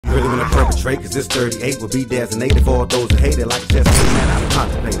Really wanna perpetrate, cause this 38 will be designated for all those that hate it like just man, I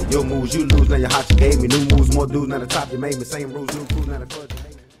contemplated. Your moves you lose, now your hot you gave me. New moves, more dudes, now the top you made me. Same rules, new crews, now the first you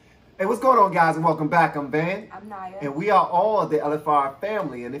hate me. Hey, what's going on, guys, and welcome back. I'm Van. I'm Naya. And we are all the LFR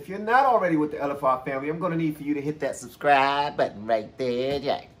family. And if you're not already with the LFR family, I'm gonna need for you to hit that subscribe button right there,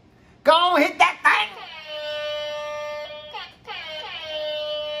 Jack. Go on, hit that thing!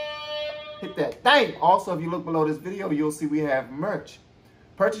 Hit that thing. Also, if you look below this video, you'll see we have merch.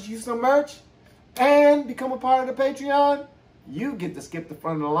 Purchase you some merch and become a part of the Patreon. You get to skip the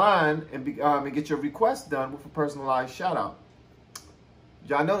front of the line and get your request done with a personalized shout out.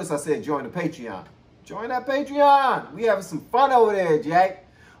 Y'all notice I said join the Patreon. Join that Patreon. We having some fun over there, Jack.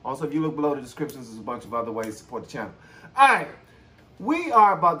 Also, if you look below the descriptions, there's a bunch of other ways to support the channel. All right, we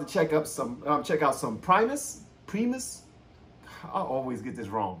are about to check out some PRIMUS. I always get this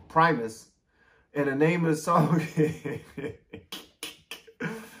wrong. PRIMUS. And the name of the song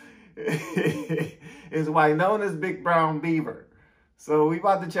is Wynona's Big Brown Beaver. So we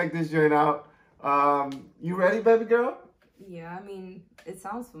about to check this joint out. You ready, baby girl? Yeah, I mean, it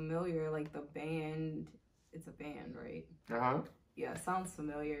sounds familiar, like the band. It's a band, right? Uh-huh. Yeah, it sounds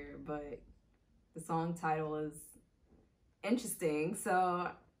familiar, but the song title is interesting. So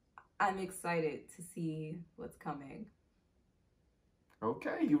I'm excited to see what's coming.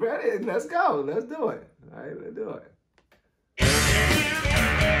 Okay, you ready? Let's go. Let's do it. All right, let's do it.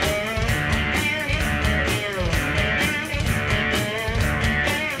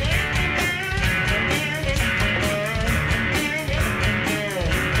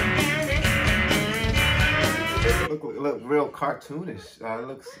 Look real cartoonish.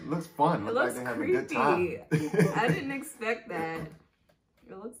 Looks fun. It looks like they're having a good time. I didn't expect that.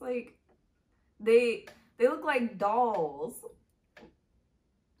 It looks like they look like dolls.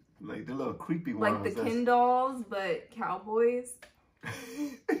 Like the little creepy ones. Like the Ken dolls, but cowboys.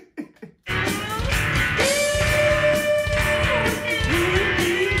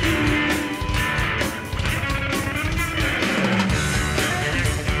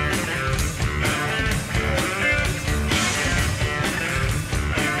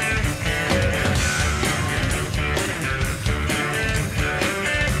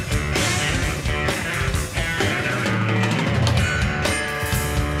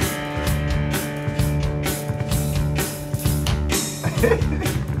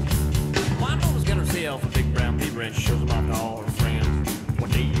 Wynona's got herself a big brown beaver and she shows them off to all her friends.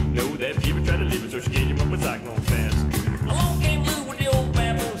 One day you know that beaver tried to leave her, so she gave him up with cyclone fence. Along came Lou with the old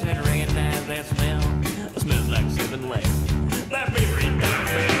baboons and recognized that smell. It smells like 7-Eleven. That beaver ain't got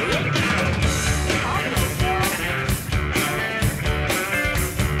a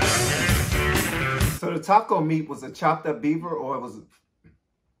So the taco meat was a chopped up beaver, or it was...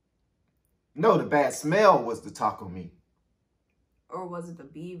 No, the bad smell was the taco meat. Or was it the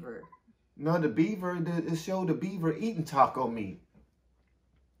beaver? No, the beaver, it showed the beaver eating taco meat.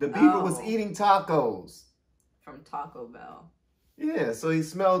 The beaver was eating tacos. From Taco Bell. Yeah, so he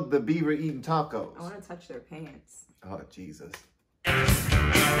smelled the beaver eating tacos. I want to touch their pants. Oh, Jesus.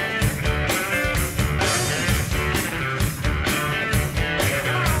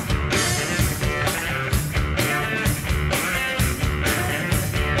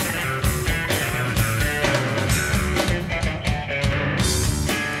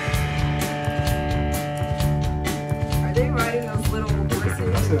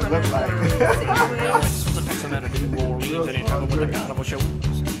 Look like.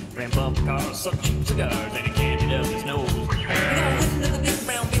 Ran bump cars, sucked cheap cigars, and he candied up his nose. You know, listen to the big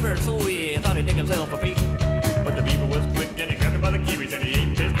brown beaver, so he thought he'd take himself a peek. But the beaver was quick and he grabbed him by the kiwis and he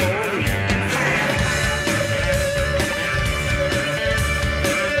ate his bowl.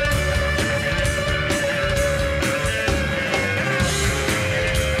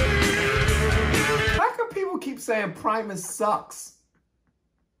 How come people keep saying PRIMUS sucks?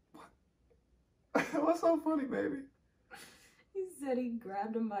 What's so funny, baby? He said he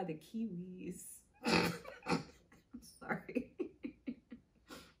grabbed him by the kiwis. I'm sorry.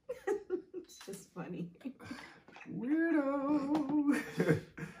 It's just funny. Weirdo.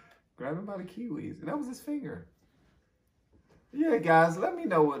 Grabbed him by the kiwis. And that was his finger. Yeah, guys, let me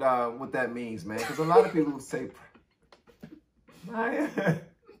know what that means, man. Because a lot of people say...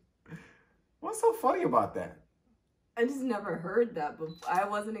 What's so funny about that? I just never heard that before. I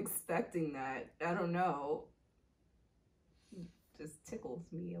wasn't expecting that. I don't know. It just tickles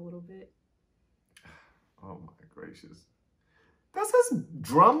me a little bit. Oh my gracious. Does his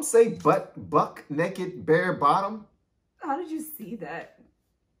drum say buck naked bare bottom? How did you see that?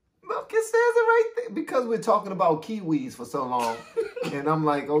 Look, it says it right there. Because we're talking about kiwis for so long. And I'm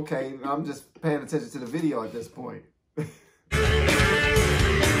like, okay, I'm just paying attention to the video at this point.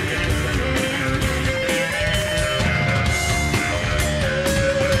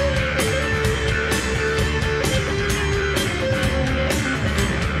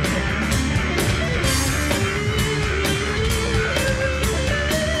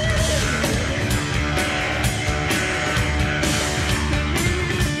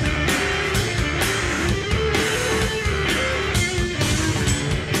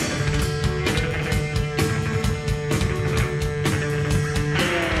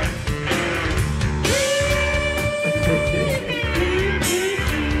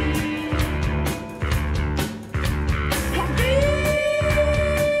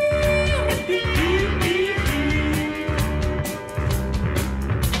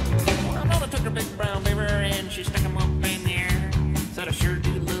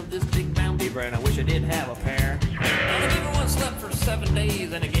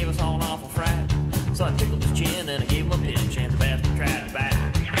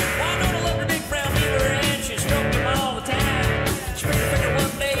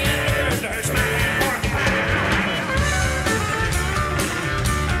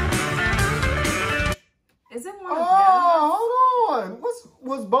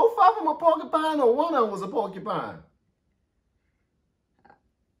 was both of them a porcupine or one of them was a porcupine?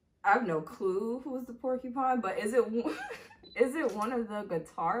 I have no clue who's the porcupine, but is it one of the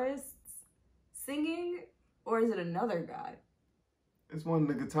guitarists singing, or is it another guy? It's one of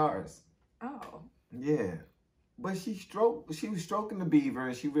the guitarists. Oh. Yeah. But she was stroking the beaver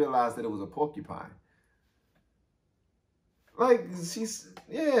and she realized that it was a porcupine. Like, because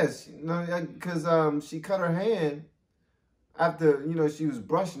she cut her hand after, you know, she was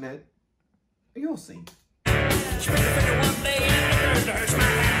brushing it. You'll see.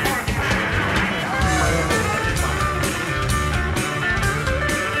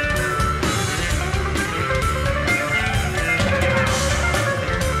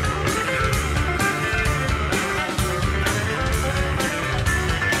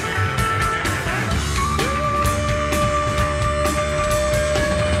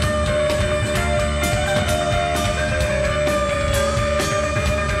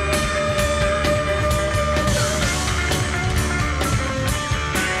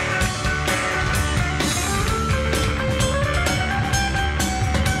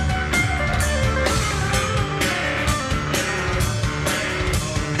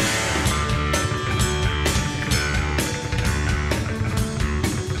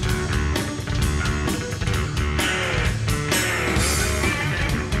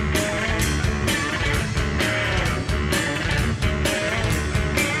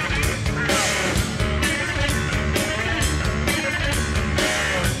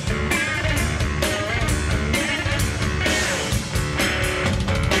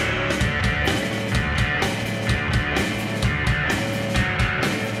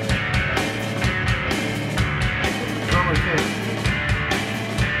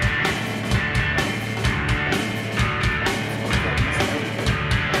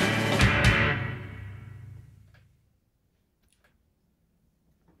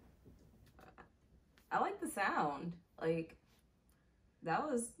 I like the sound. Like, that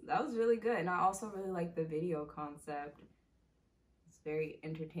was really good. And I also really like the video concept. It's very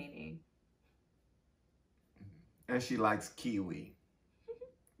entertaining. And she likes kiwi.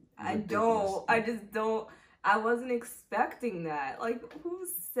 I just don't. I wasn't expecting that. Like, who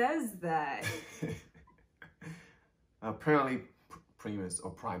says that? Apparently, PRIMUS,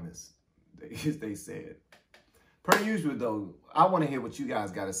 they said. Per usual, though, I want to hear what you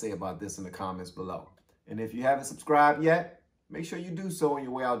guys got to say about this in the comments below. And if you haven't subscribed yet, make sure you do so on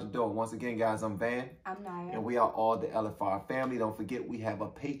your way out the door. Once again, guys, I'm Van. I'm Naya. And we are all the LFR family. Don't forget, we have a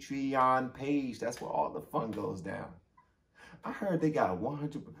Patreon page. That's where all the fun goes down. I heard they got a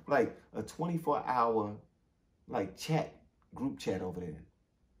 24-hour, group chat over there.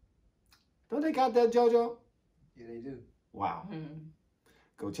 Don't they got that, JoJo? Yeah, they do. Wow.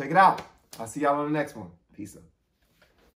 Go check it out. I'll see y'all on the next one. Peace out.